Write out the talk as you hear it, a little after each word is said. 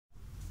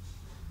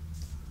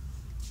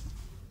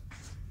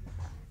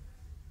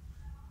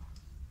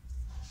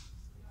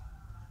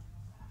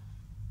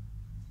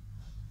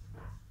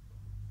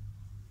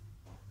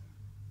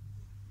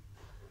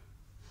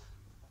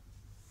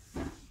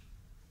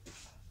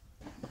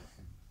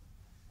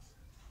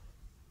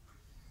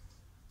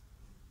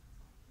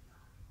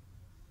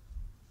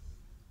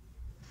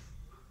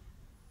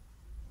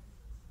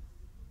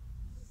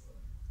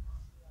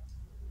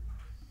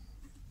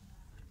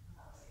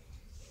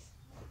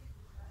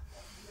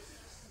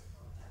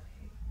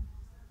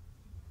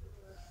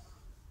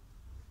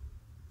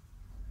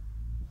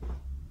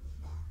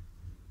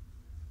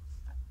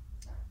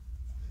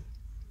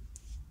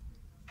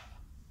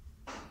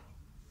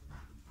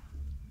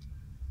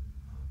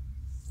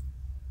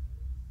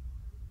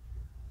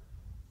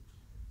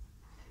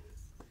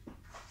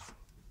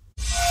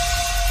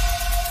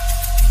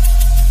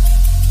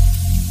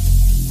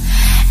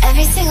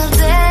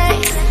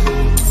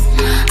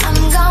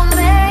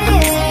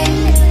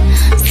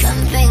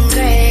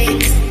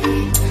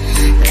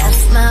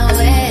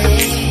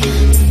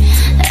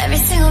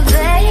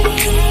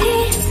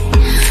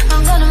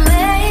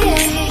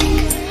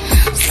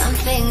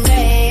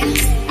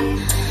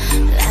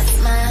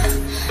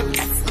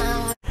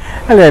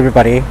Hello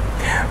everybody,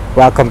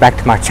 welcome back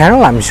to my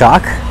channel. I'm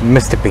Jacques,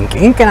 Mr. Pink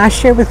Ink, and I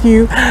share with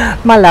you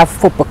my love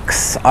for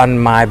books on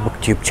my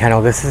booktube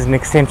channel. This is an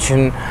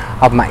extension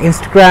of my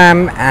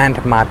Instagram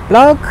and my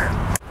blog.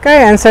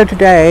 Okay, and so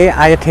today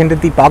I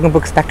attended the Bargain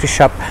Books Back to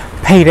Shop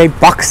PayDay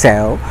Box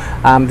Sale,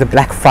 the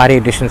Black Friday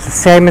edition. It's the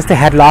same as they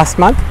had last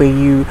month, where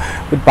you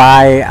would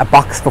buy a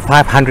box for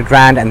 500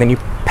 Rand and then you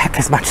pack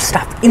as much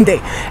stuff in there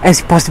as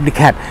you possibly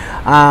can.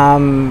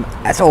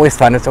 It's always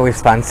fun,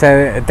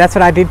 so that's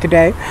what I did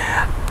today.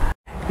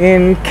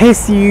 In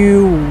case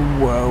you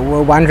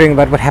were wondering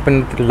about what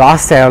happened at the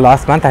last sale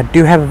last month, I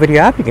do have a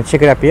video up. You can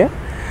check it up here.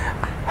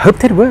 Hope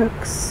that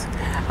works.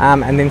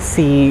 And then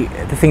see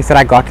the things that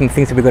I got and the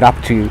things that we got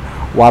up to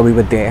while we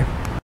were there.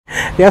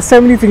 There are so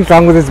many things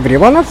wrong with this video.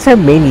 Well, not so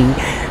many.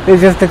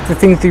 There's just the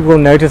things you will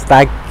notice,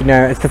 like, you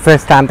know, it's the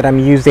first time that I'm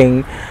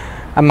using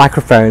a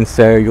microphone,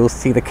 so you'll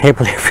see the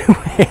cable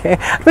everywhere.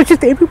 But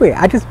just everywhere.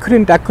 I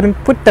couldn't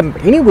put them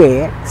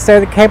anywhere, so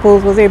the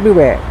cables was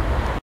everywhere.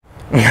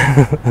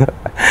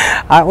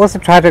 I also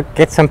tried to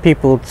get some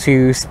people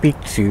to speak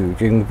to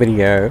during the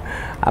video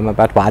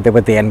about why they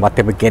were there and what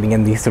they were getting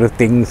and these sort of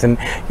things, and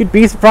you'd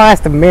be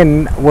surprised the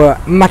men were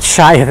much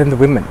shyer than the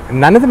women.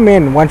 None of the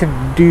men wanted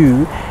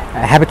to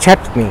have a chat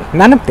with me,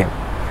 none of them.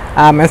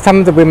 And some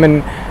of the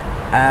women,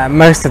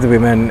 most of the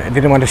women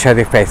didn't want to show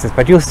their faces,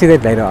 but you'll see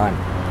that later on.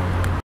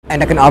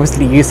 And I can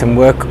obviously use some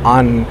work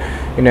on,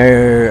 you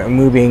know,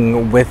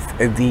 moving with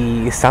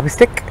the selfie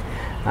stick.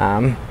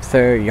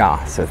 So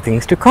yeah, so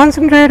things to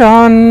concentrate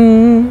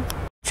on.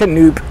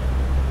 Noob.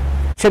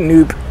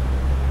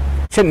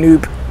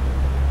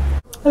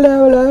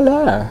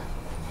 Hello.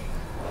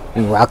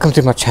 And welcome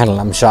to my channel.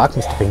 I'm Jacques,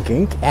 Mr. Pink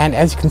Ink, and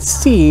as you can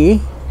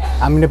see,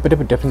 I'm in a bit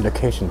of a different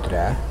location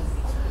today.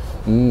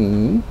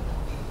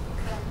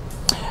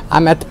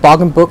 I'm at the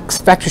Bargain Books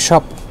Factory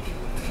Shop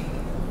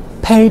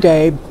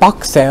PayDay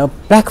Box Sale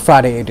Black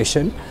Friday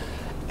edition,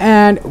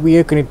 and we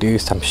are going to do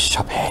some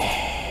shopping.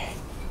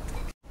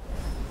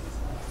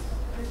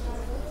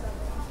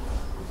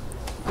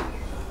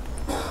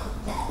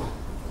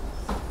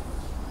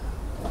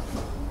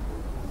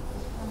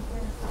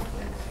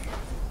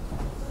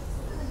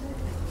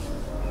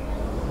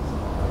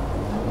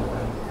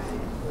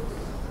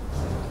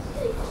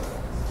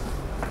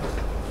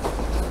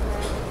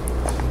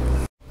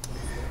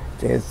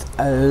 There's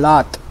a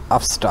lot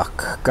of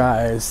stock,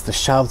 guys. The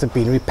shelves have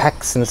been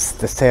repacked since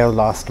the sale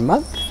last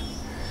month,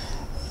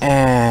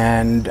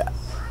 and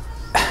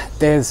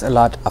there's a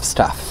lot of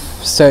stuff.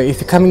 So if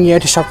you're coming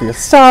here to shop for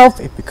yourself,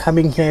 if you're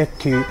coming here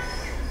to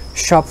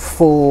shop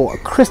for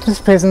Christmas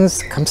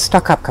presents, come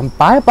stock up, come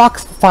buy a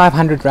box for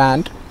 500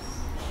 Rand,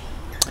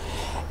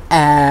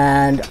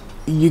 and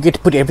you get to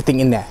put everything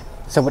in there.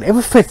 So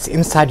whatever fits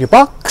inside your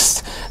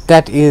box,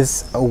 that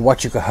is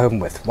what you go home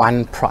with,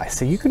 one price.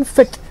 So you can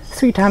fit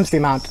 3 times the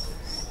amount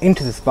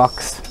into this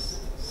box,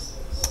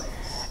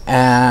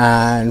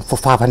 and for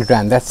 500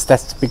 Rand, that's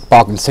a big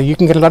bargain. So you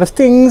can get a lot of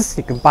things,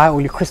 you can buy all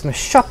your Christmas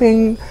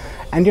shopping,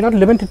 and you're not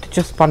limited to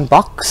just one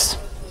box,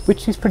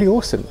 which is pretty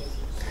awesome.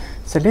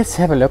 So let's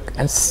have a look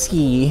and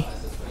see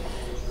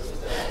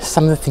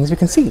some of the things we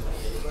can see.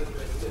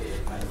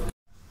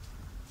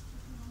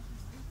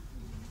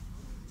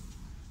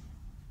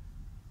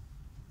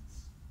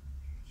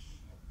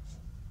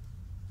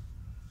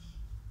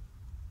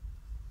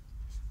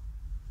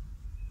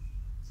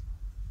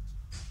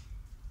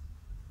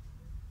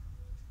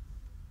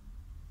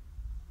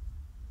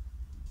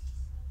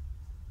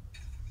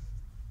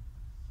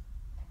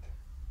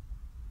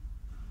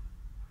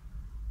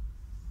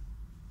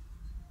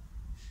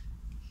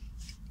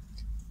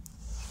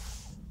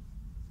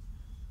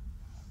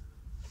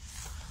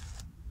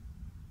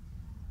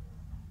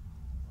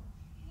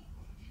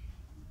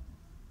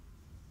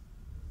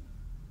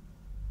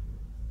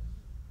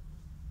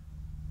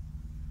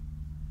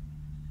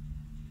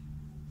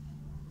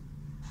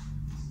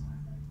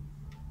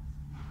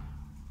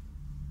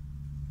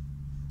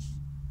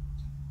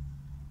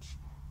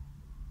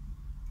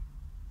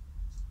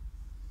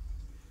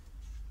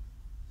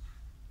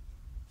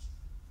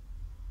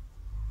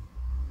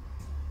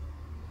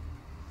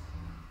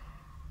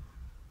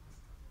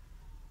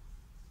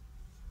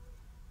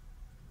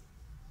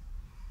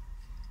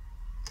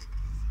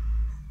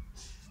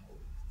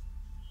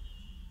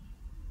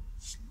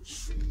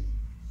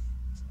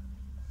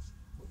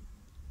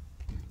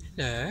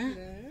 Hello.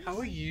 How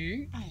are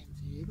you? I am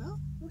very well.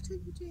 What are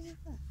you doing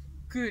with that?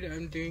 Good,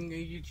 I'm doing a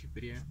YouTube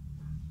video.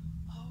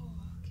 Oh,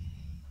 okay.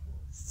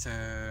 So,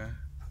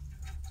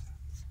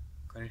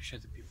 going to show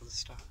the people the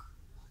stock.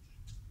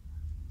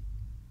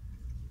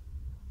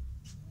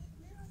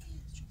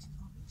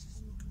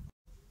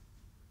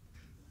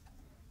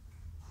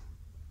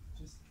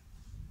 Just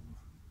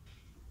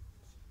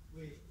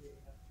wait.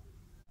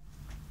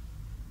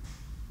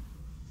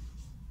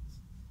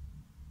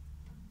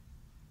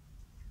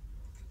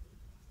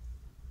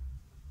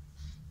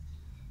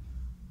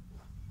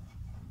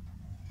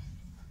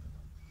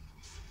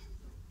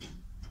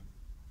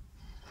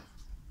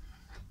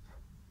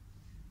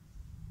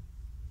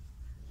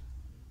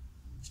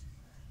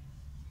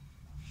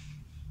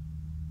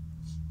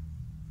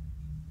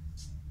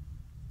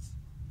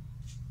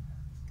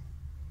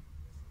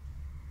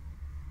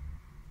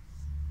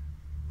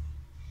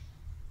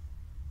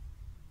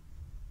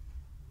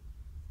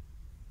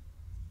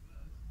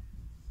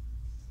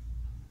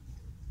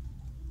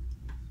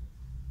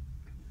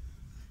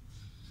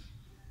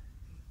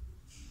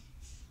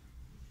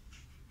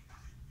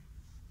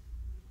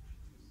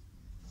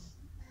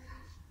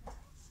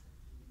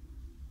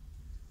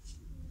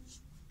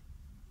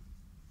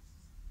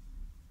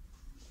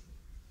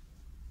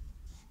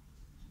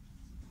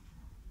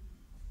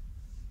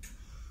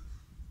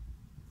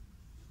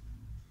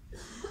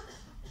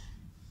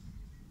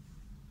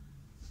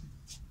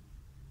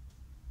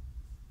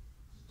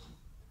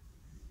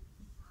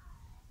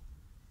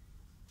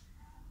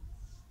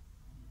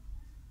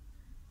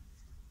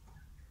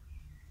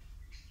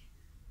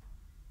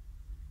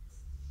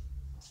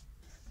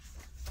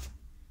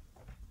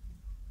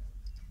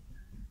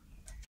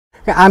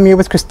 I'm here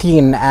with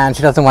Christine and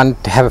she doesn't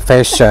want to have a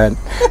face shown.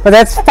 But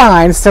that's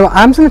fine. So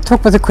I'm just going to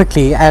talk with her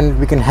quickly and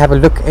we can have a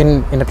look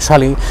in a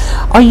trolley.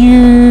 Are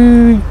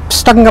you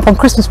stocking up on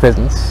Christmas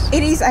presents?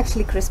 It is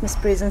actually Christmas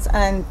presents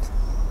and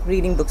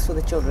reading books for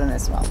the children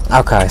as well.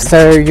 Okay,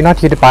 so you're not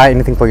here to buy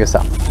anything for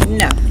yourself?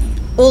 No,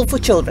 all for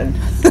children.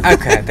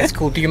 Okay, that's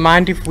cool. Do you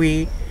mind if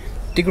we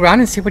dig around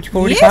and see what you've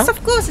already Yes, found?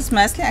 of course. It's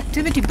mostly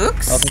activity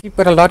books. You've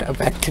got a lot of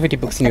activity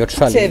books in your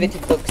trolley. Activity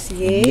books,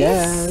 yes.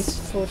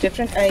 Yes. For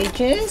different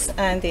ages.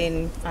 And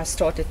then I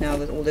started now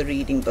with all the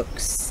reading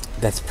books.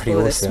 That's pretty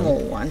For awesome. the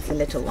small ones, the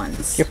little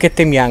ones. You get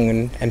them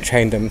young and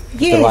train them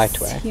Yes, the right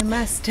way. you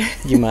must.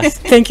 You must.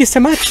 Thank you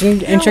so much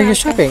and enjoy your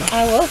shopping.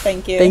 I will,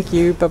 thank you. Thank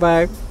you.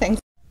 Bye-bye. Thanks.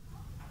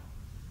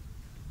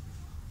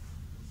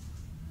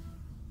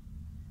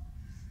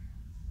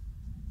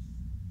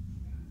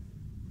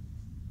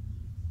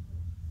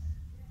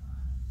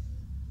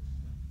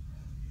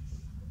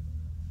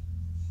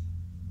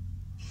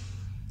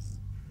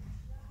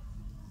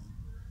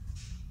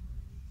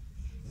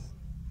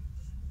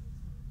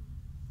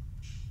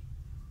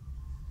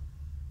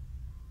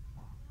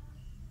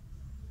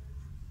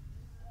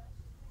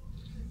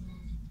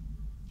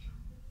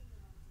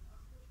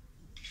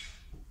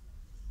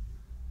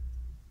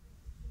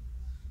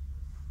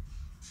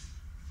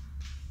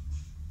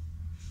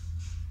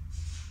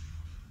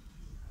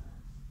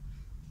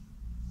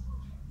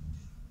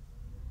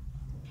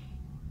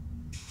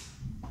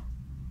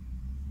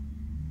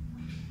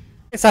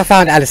 Yes, I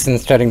found Alison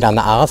strolling down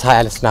the aisles. Hi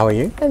Alison, how are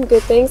you? I'm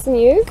good, thanks, and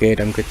you?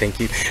 Good, I'm good, thank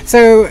you.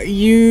 So,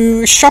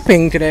 you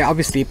shopping today,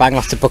 obviously, buying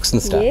lots of books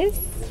and stuff. Yes.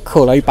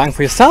 Cool. Are you buying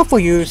for yourself or are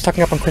you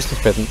stocking up on Christmas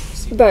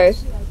presents?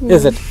 Both.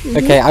 Is it?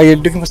 Okay, are you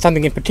looking for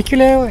something in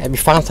particular? Have you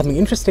found something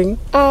interesting?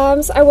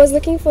 So I was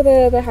looking for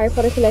the Harry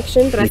Potter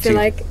collection, but Me I feel too.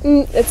 like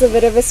it's a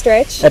bit of a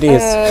stretch. It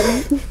is.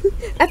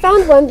 I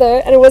found one though,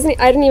 and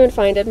I didn't even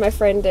find it. My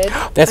friend did.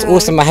 That's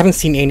awesome. I haven't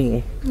seen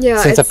any Yeah,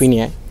 since I've been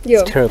here. yeah.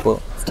 It's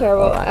terrible. It's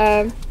terrible.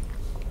 Alright.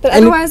 But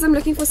And- otherwise, I'm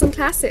looking for some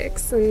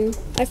classics, and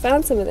I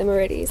found some of them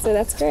already, so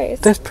that's great.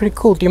 That's pretty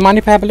cool. Do you mind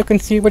if I have a look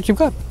and see what you've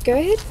got? Go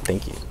ahead.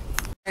 Thank you.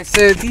 Okay,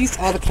 so these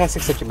are the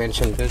classics that you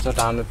mentioned. Those are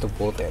down at the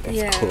wall there. That's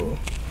Yeah. cool.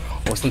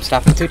 Awesome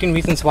stuff. And 13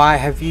 Reasons Why.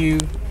 Have you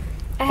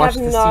I watched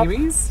have the not.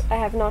 series? I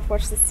have not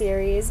watched the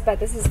series, but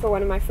this is for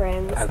one of my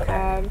friends.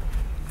 Okay.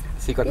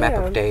 So you got Map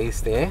Yeah. of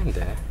Days there and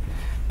the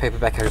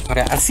paperback Harry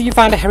Potter. I see you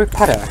found a Harry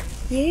Potter.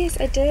 Yes,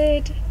 I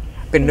did.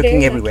 Been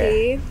looking everywhere.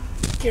 Lucky.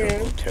 Yeah.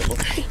 Terrible.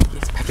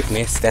 Yes, Patrick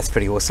Mess. That's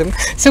pretty awesome.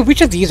 So which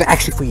of these are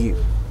actually for you?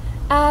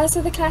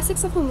 So the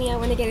classics are for me. I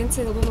want to get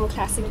into a little bit more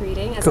classic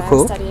reading as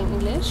Cool. I'm studying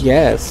English.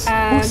 Yes.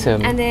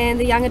 Awesome. And then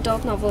the young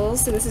adult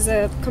novels. So this is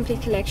a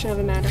complete collection of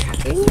Amanda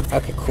Hacking.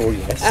 Okay, cool.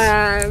 Yes.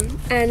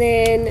 And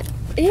then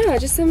yeah,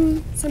 just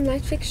some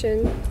light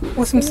fiction.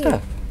 awesome for me.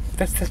 stuff.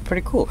 That's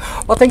pretty cool.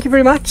 Well, thank you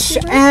very much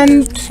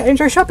and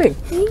enjoy shopping.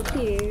 Thank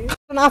you.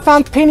 And I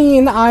found Penny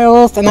in the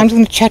aisles and I'm just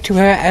going to chat to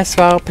her as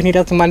well. Penny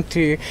doesn't want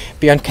to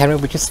be on camera,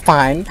 which is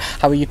fine.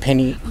 How are you,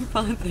 Penny? I'm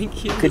fine,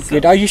 thank you. Good,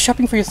 good. Are you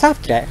shopping for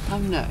yourself today?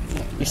 No.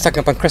 You're stocking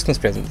up on Christmas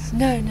presents?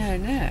 No.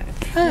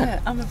 No,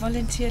 I'm a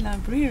volunteer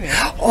librarian.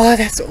 Oh,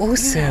 that's Yeah,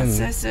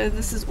 awesome. so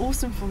this is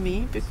awesome for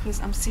me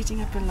because I'm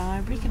setting up a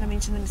library. Can I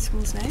mention the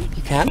school's name?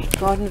 You can?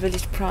 Garden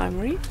Village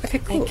Primary. Okay,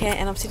 cool. Okay,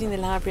 and I'm setting the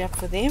library up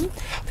for them.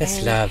 That's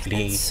And-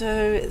 lovely. And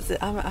so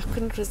I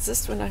couldn't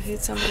resist when I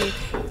heard somebody,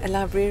 a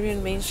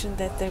librarian, mention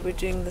that they were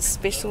doing the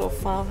special of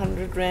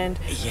 500 Rand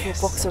Yes.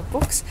 for a box of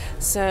books.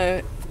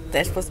 So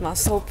that was my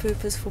sole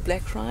purpose for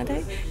Black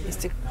Friday, is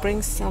to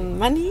bring some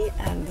money,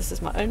 and this is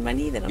my own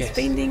money that I'm Yes.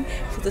 spending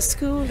for the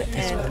school,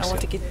 and I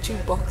want to get 2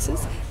 boxes.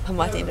 I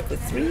might end up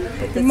with 3,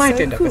 but that's might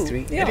so end up with cool.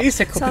 3. Yeah. It is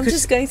so cool So I'm because-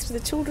 just going through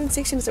the children's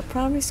section. It's a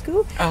primary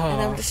school, and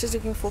Oh. I'm just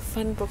looking for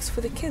fun books for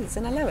the kids,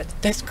 and I love it.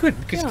 That's good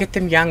because you Yeah. get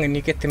them young and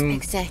you get them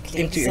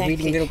Exactly. into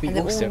reading. That'll be and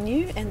they're awesome. all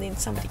new, and then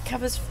somebody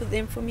covers for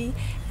them for me,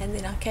 and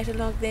then I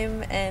catalogue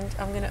them, and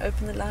I'm going to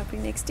open the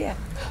library next year.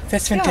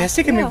 That's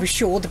fantastic, and we yeah. wish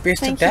you all the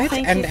best Thank of you, that.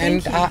 thank and you,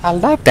 and thank you. I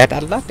love that. I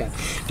love that.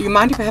 Do you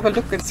mind if I have a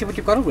look and see what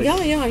you've got already?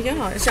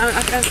 Yeah. So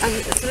I'm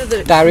sort of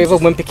the Diary of a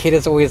Wimpy Kid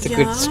is always a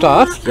good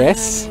start.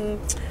 Yes.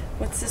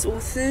 What's this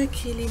author?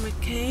 Kelly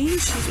McCain.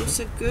 She's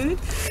also good.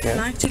 Yeah. I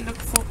like to look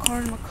for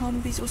Corin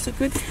McCombie's also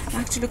good. I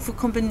like to look for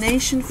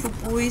combination for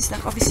boys,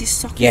 like obviously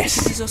soccer. Yes.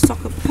 Because these are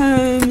soccer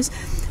poems,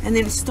 and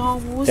then Star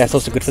Wars. That's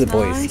which also good for the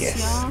looks boys, nice, yes.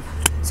 Yeah.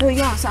 So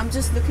I'm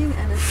just looking,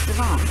 and it's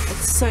divine.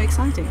 It's so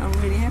exciting. I'm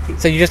really happy.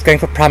 So you're just going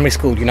for primary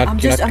school. You're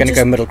not going to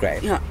go middle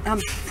grade. Yeah,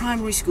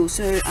 primary school.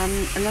 So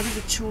a lot of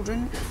the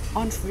children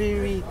aren't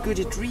very good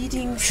at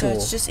reading. Sure. So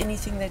it's just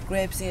anything that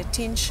grabs their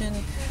attention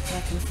that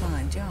I can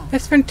find. Yeah.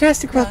 That's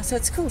fantastic. Well, Yeah, so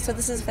it's cool. So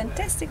this is a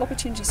fantastic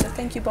opportunity. So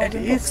thank you, it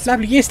Bargain is Books.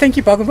 lovely. Yes, thank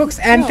you, Bargain Books,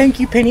 and Yeah. thank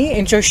you, Penny.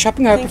 Enjoy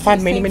shopping. I hope you Thank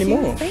find you, many, thank many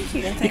you, more. Thank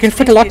you. And You can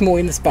fit a lot more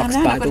in this box, I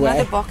know, by I've the got way.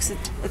 another box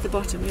at the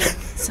bottom. Yeah.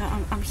 So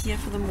I'm here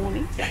for the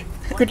morning.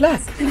 Good luck.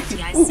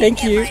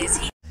 Thank you.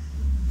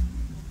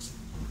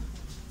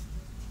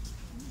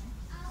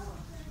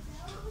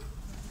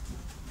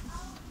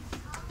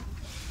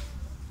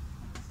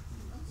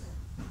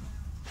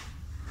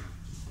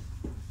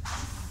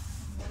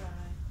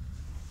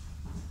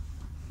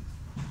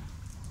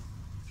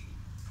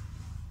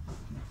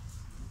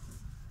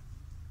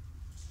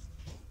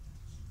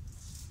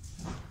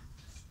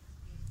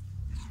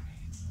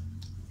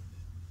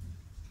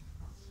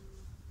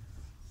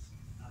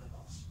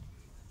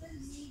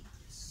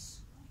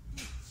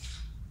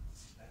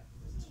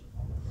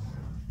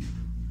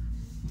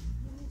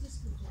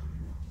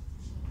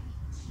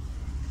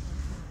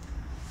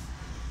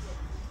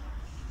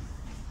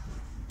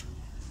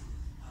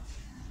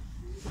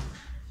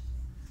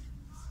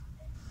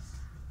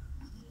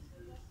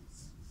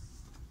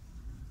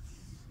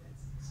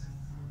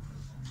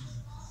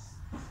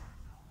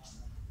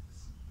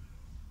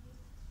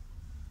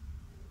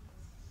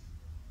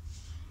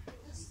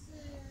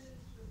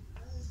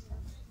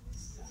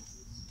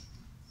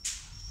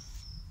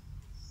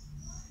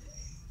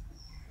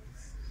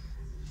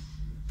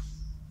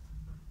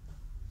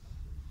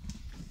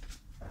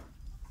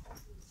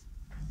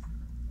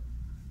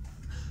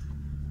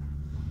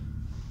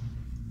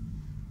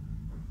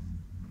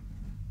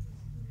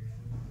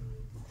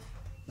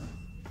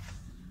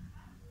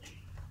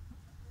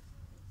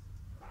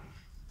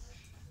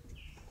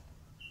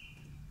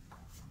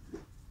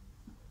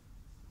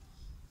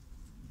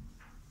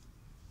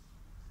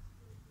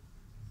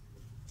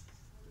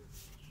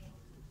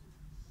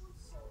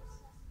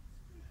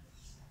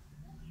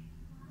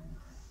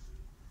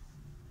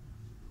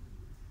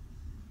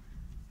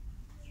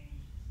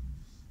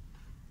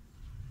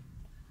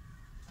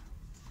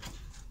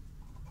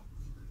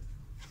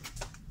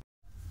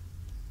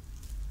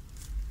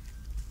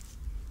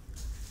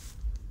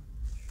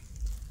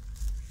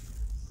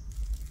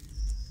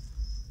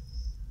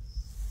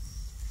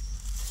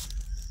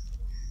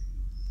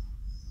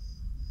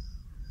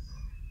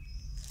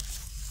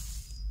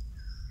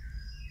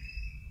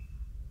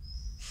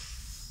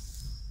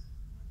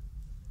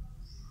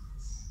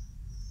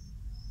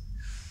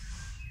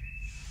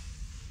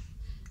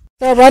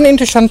 So I ran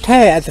into Shantae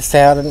at the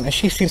sale and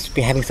she seems to be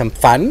having some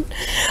fun.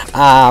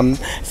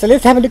 So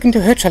let's have a look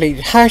into her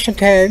trolley. Hi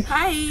Shantae.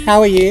 Hi.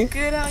 How are you?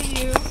 Good, how are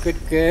you? Good,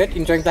 good.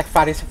 Enjoying Black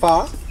Friday so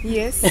far?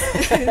 Yes.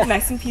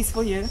 Nice and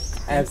peaceful here.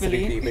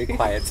 Absolutely, very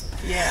quiet.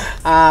 Yeah.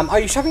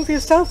 Are you shopping for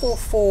yourself or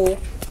for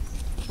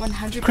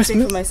 100%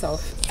 Christmas? for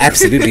myself.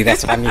 Absolutely,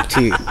 that's what I need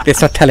too.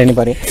 Let's not tell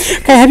anybody.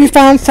 Okay, have you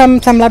found some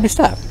lovely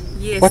stuff?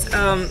 Yes. What?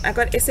 I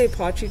got S.A.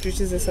 Partridge,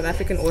 which is a South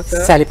African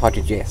author. Sally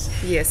Partridge, yes.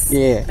 Yes.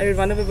 Yeah. I read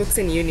one of her books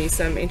in uni,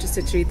 so I'm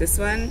interested to read this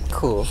one.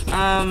 Cool.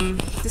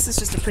 This is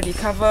just a pretty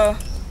cover.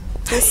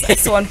 This I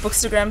saw on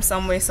Bookstagram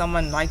somewhere.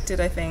 Someone liked it,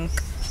 I think.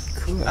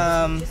 Cool.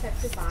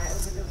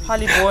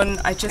 Holly Bourne,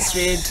 I just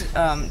read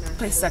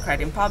Places I Cried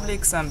in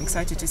Public, so I'm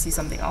excited to see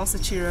something else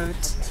that she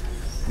wrote.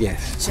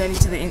 Yes. Journey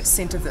to the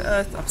Center of the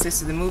Earth,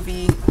 obsessed with the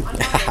movie.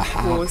 Of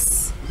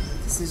course,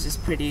 this is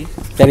just pretty.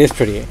 That is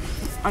pretty.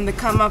 On the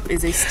come up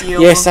is a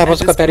steel. Yes, I at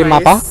also this got that in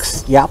my price.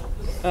 box. Yep.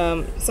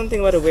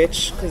 Something about a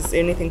witch, because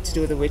anything to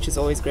do with a witch is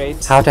always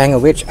great. How to Hang a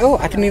Witch. Oh,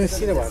 I didn't even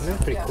see the one.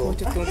 That's pretty cool.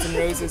 Water Thorns and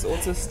Roses,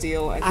 also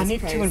steel. At I this need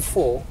price. 2 and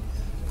 4.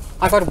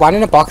 I got 1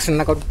 in a box and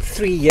I got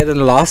 3 here in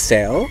the last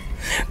sale.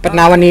 But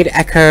now I need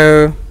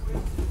Echo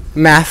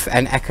Math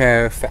and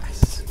Echo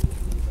Fast.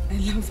 I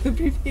love the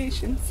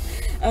abbreviations.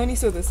 I only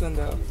saw this one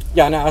though.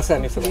 Yeah, no, I also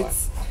only saw the one.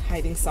 It's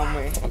hiding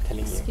somewhere. I'm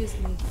telling you. Excuse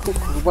me. Cool.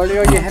 Well,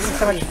 you're having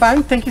so much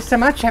fun. Thank you so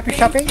much. Happy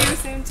shopping.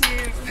 Same to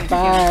you.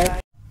 Bye.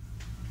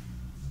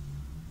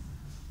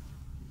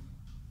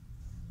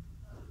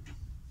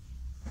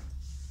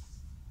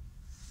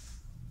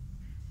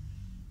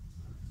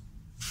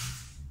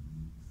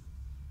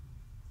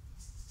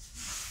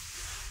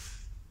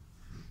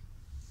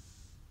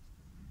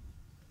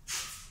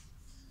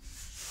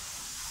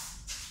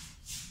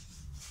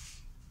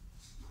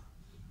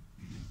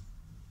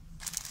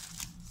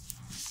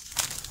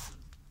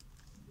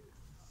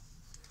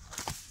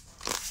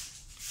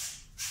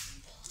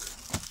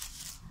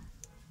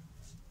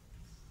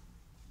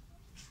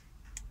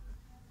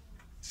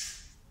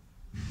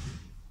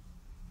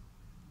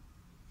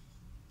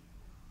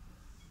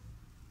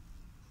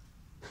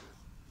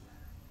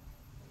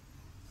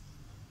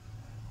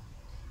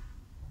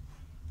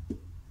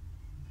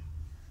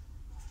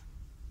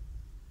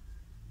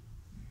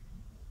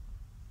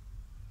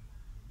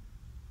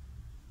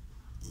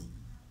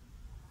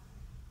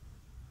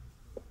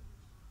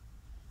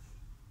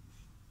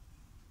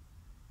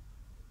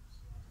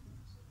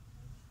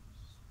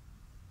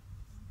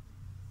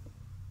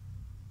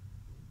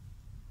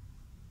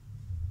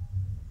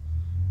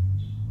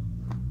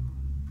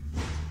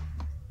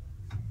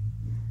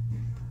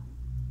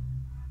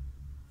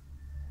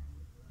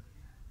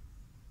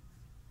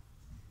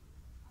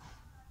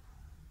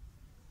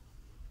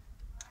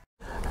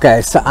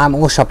 Okay, so I'm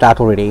all shopped out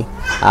already.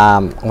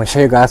 I'm going to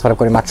show you guys what I've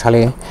got in my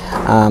trolley.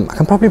 I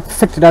can probably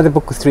fit another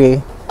book or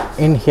 3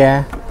 in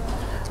here,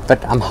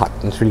 but I'm hot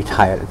and it's really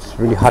tired. It's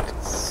really hot.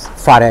 It's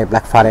Friday,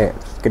 Black Friday.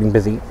 It's getting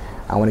busy.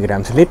 I want to get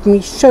home. So let me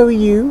show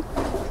you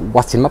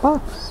what's in my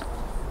box.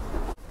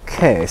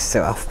 Okay,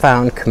 so I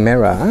found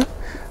Chimera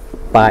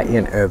by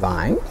Ian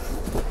Irvine.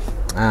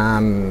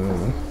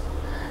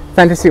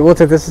 Fantasy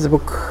author. This is a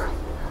book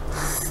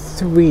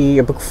 3,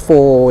 a book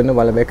 4 in the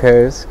Waal of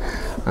Echoes.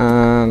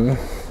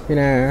 You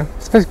know, I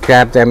suppose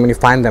grab them when you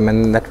find them,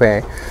 and that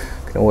way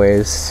you can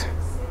always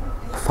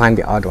find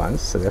the odd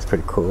ones, so that's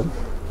pretty cool.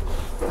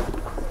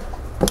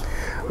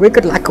 We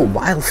got Like a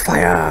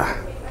Wildfire.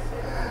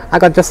 I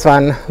got this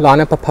one,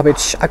 Lana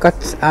Popovich. I got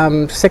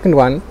the second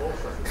one,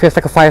 Feels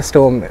Like a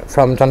Firestorm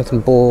from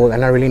Jonathan Ball,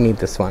 and I really need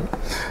this one.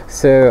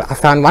 So I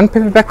found one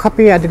paperback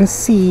copy. I didn't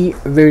see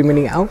very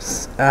many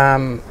else,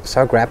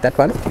 so I grabbed that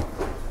one.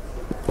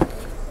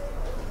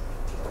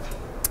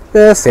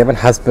 The 7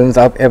 Husbands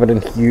of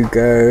Evelyn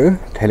Hugo,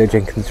 Taylor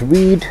Jenkins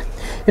Reid.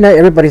 You know,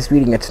 everybody's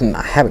reading it and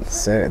I haven't,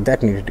 so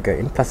that needed to go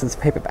in. Plus it's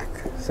paperback,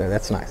 so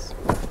that's nice.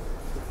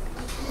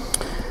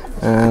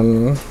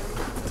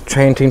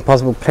 Train to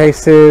Impossible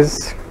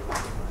Places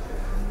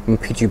from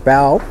P.G.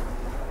 Bell.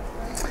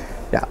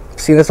 Yeah,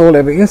 seen this all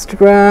over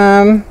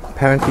Instagram.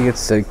 Apparently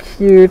it's so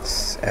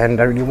cute and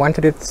I really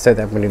wanted it, so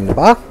that went in the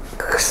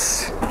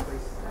box.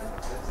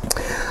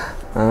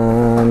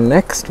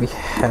 Next we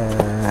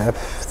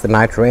have The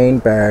Night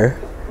Rainbow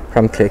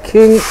from Claire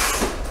King.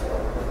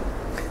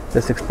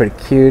 This looks pretty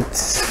cute,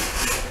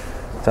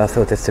 so I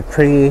thought it's so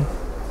pretty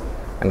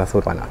and I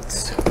thought why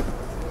not.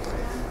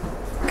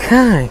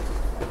 Okay,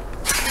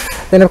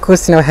 then of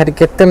course, you know, I had to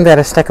get them. They had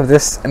a stack of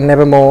this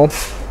Nevermore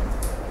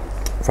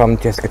from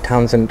Jessica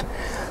Townsend.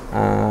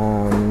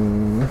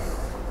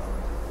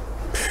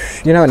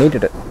 You know, I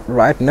needed it,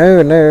 right? No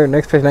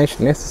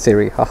explanation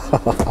necessary.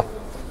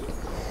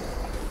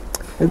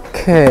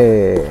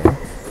 Okay,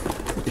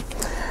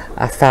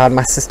 I found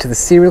My Sister the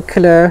Serial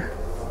Killer.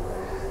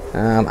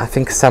 I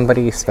think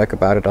somebody spoke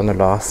about it on the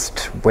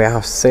last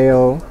warehouse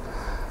sale.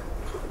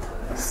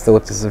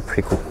 Thought this is a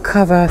pretty cool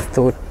cover.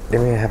 Thought, let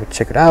me have a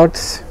check it out.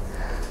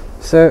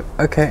 So,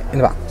 okay, in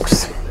the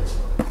box.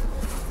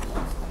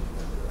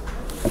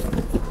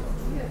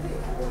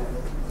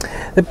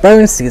 The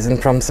Bone Season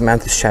from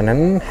Samantha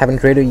Shannon.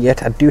 Haven't read it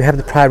yet. I do have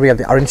The Priory of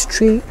the Orange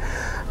Tree.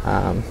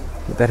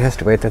 That has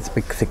to wait. That's a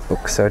big thick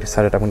book, so I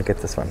decided I'm going to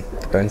get this one.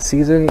 The Bone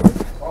Season.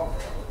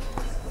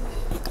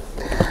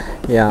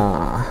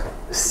 Yeah.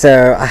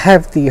 So I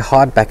have the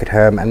hardback at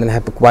home, and then I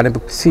have book 1 and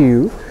book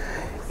 2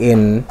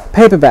 in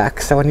paperback,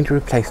 so I need to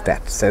replace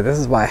that. So this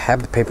is why I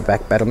have the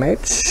paperback Battle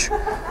Mage.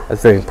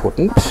 That's very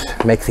important.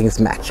 Make things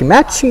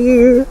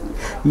matchy.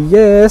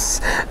 Yes.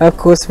 Of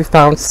course, we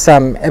found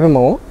some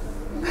Evermore.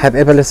 Have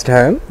Everlist at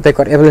home. They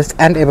got Everlist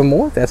and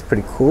Evermore. That's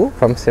pretty cool,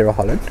 from Sarah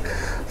Holland.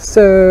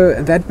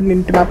 So that went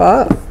into my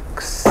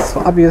box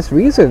for obvious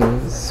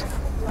reasons.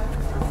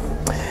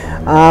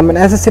 And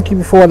as I said to you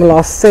before on the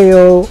last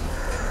sale,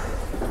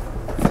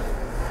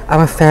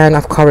 I'm a fan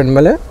of Corinne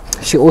Miller.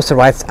 She also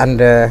writes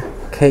under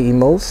K.E.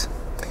 Mills.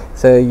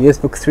 So here's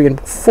book 3 and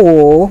book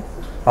 4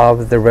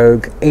 of The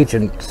Rogue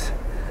Agent.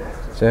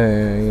 So,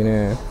 you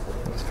know,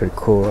 it's pretty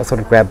cool. I thought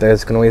I'd grab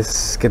those. You can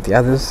always get the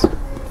others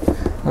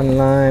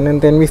online.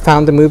 And then we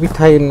found the movie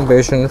tie-in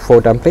version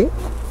for Dumpling.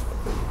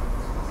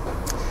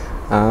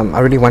 I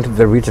really wanted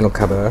the original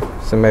cover,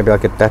 so maybe I'll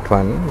get that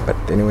one. But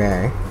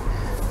anyway,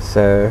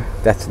 so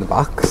that's in the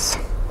box.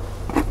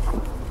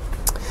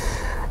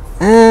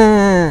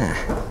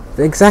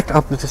 The exact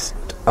opposite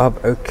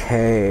of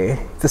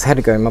okay. This had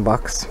to go in my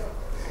box.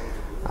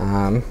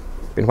 Been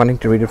wanting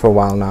to read it for a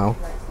while now,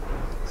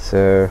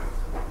 so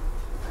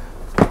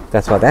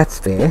that's why that's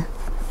there.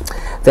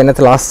 Then at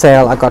the last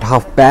sale I got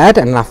Half Bad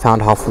and I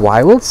found Half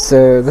Wild,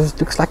 so this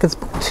looks like it's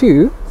book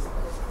 2,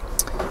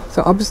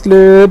 so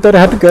obviously that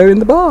had to go in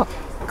the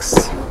box.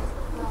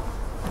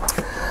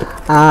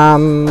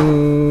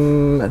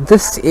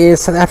 This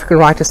is South African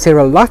writer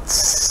Sarah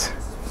Lotz.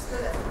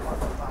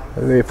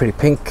 Very pretty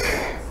pink.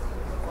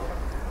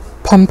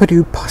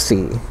 Pompidou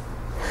Posse.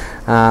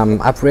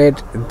 I've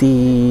read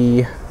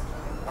the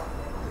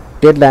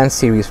Deadlands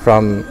series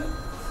from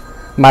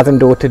mother and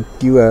daughter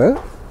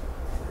duo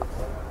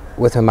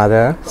with her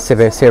mother,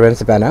 Sarah and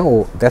Savannah,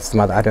 or that's the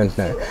mother, I don't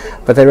know.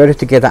 But they wrote it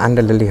together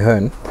under Lily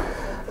Hearn.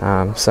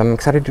 So I'm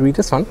excited to read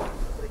this one.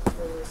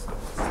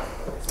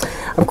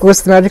 Of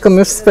course, The Magical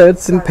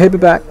Misfits in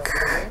paperback.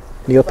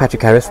 Neil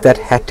Patrick Harris, that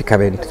had to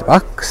come into the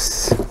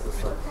box.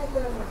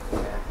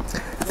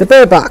 The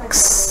Bird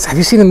Box. Have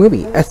you seen the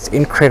movie? It's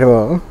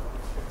incredible.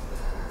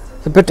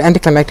 It's a bit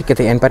anticlimactic at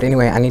the end, but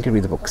anyway, I need to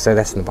read the book, so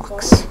that's in the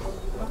box.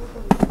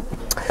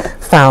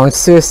 Found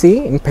Circe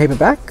in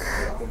paperback.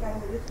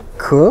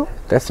 Cool.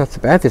 That's not so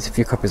bad. There's a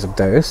few copies of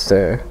those,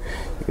 so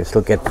you can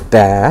still get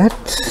that.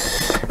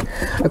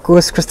 Of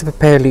course, Christopher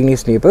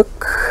Paolini's new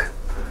book.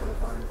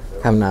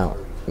 Now,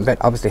 that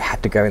obviously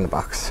had to go in the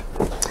box.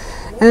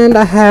 And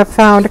I have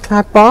found a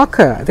Clive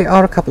Barker. There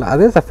are a couple of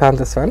others. I found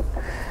this one.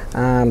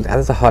 The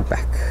others are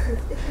hardback.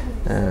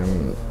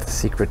 The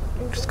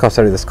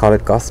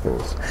Scarlet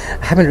Gospels.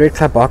 I haven't read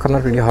Clive Barker. I'm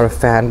not really a horror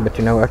fan, but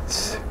you know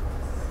what?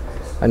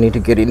 I need to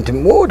get into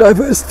more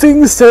diverse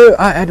things, so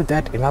I added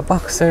that in my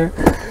box. So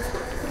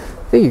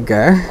there you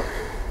go.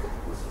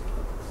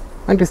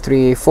 1, 2,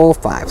 3, 4,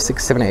 5,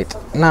 6, 7, 8,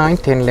 9,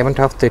 10, 11,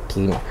 12,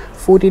 13,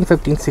 14,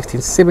 15,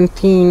 16,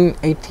 17,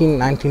 18,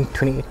 19,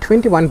 20,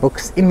 21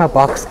 books in my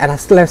box, and I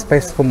still have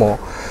space for more.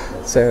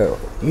 So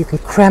you can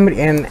cram it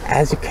in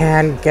as you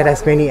can, get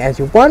as many as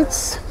you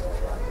want.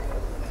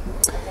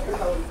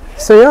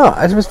 So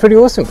yeah, it was pretty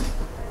awesome.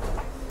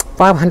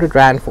 500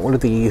 Rand for all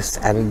of these,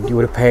 and you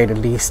would have paid at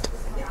least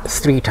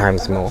 3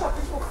 times more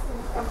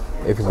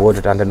if you bought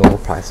it under normal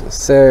prices.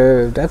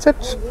 So that's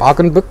it.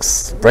 Bargain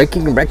books,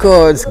 breaking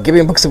records,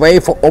 giving books away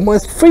for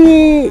almost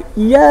free.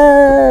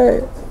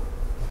 Yay!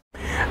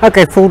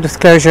 Okay, full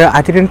disclosure,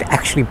 I didn't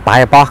actually buy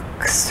a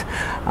box.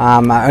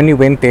 I only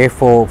went there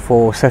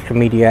for social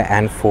media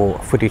and for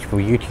footage for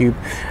YouTube.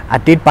 I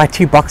did buy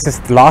 2 boxes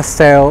at the last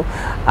sale.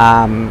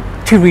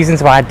 2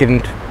 reasons why I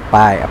didn't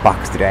buy a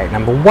box today.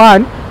 Number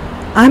 1,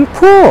 I'm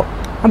poor.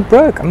 I'm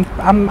broke. I'm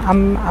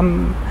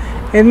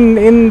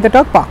in the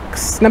dog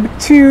box. Number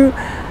 2,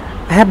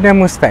 I have no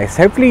more space.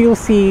 Hopefully you'll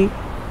see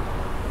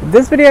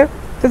this video.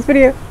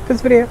 Hopefully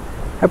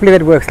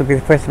that works. It'll be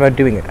the first time I'm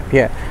doing it up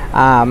here.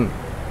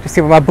 To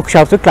see what my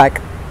bookshelves look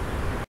like.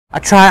 I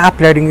try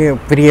uploading a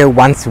video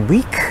once a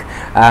week.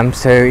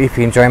 So if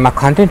you enjoy my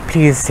content,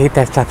 please hit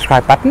that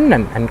subscribe button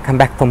and come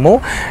back for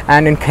more.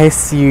 And in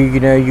case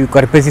you've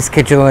got a busy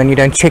schedule and you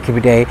don't check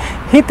every day,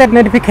 hit that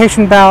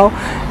notification bell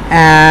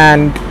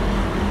and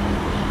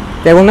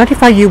they will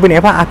notify you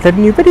whenever I upload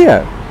a new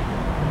video.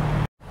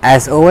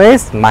 As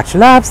always, much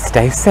love,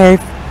 stay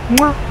safe.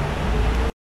 Mwah.